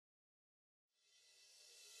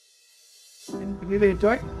Really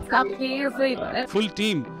enjoyed. Full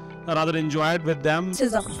team rather enjoyed with them. This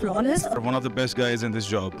is a flawless. One of the best guys in this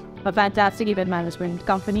job. A fantastic event management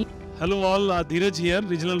company. Hello all, Dheeraj here,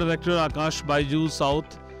 Regional Director Akash Baiju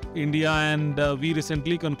South India, and we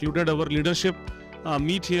recently concluded our leadership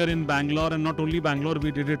meet here in Bangalore, and not only Bangalore,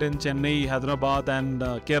 we did it in Chennai, Hyderabad and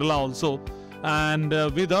Kerala also. And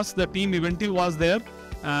with us the team Eventive was there,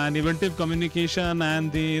 and Eventive communication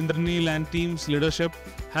and the Indranil and team's leadership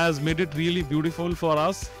has made it really beautiful for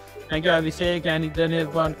us. Thank you, Abhishek and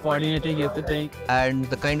Indranil for coordinating everything. And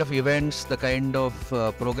the kind of events, the kind of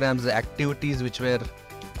programs, the activities which were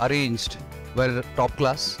arranged were top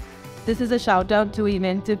class. This is a shout out to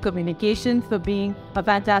Eventive Communications for being a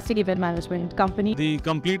fantastic event management company. The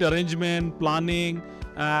complete arrangement, planning,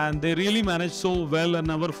 and they really managed so well, and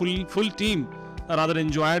our full team rather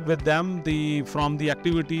enjoyed with them from the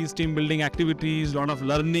activities, team building activities, lot of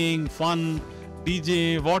learning, fun,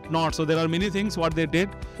 DJ, whatnot. So there are many things what they did.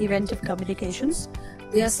 Eventive Communications.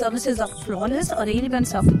 Their services are flawless,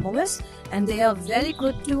 arrangements are flawless, and they are very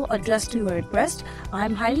good to address to your request. I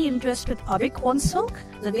am highly impressed with Avik also.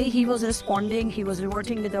 The way he was responding, he was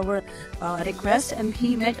reverting with our request, and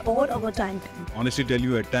he met all our time. Honestly tell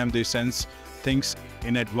you, at times they sense things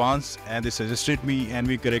in advance and they suggested me and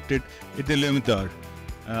we corrected it the 11th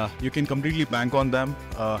hour. You can completely bank on them.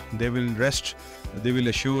 They will rest. They will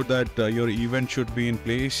assure that your event should be in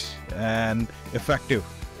place and effective.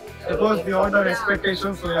 It was beyond our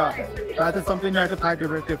expectations, so yeah, that is something I have to thank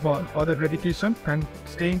Eventive for the dedication and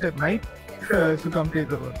staying at night to complete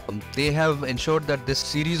the work. They have ensured that this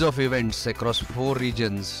series of events across 4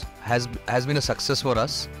 regions has been a success for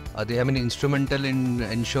us. They have been instrumental in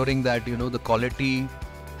ensuring that the quality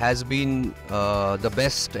has been the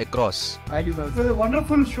best across. Thank you, sir. It was a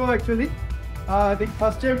wonderful show actually. I think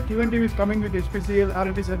first time Eventive is coming with HPCL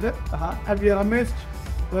R&D Center, and we are amazed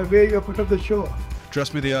by the way you have put up the show.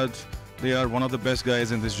 Trust me, they are one of the best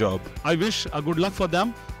guys in this job. I wish a good luck for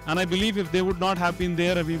them, and I believe if they would not have been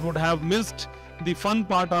there, we would have missed the fun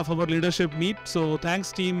part of our leadership meet. So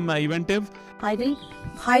thanks team Eventive. I will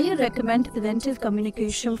highly recommend Eventive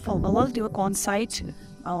Communication for all your on-site,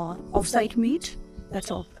 off-site meet.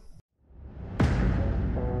 That's all.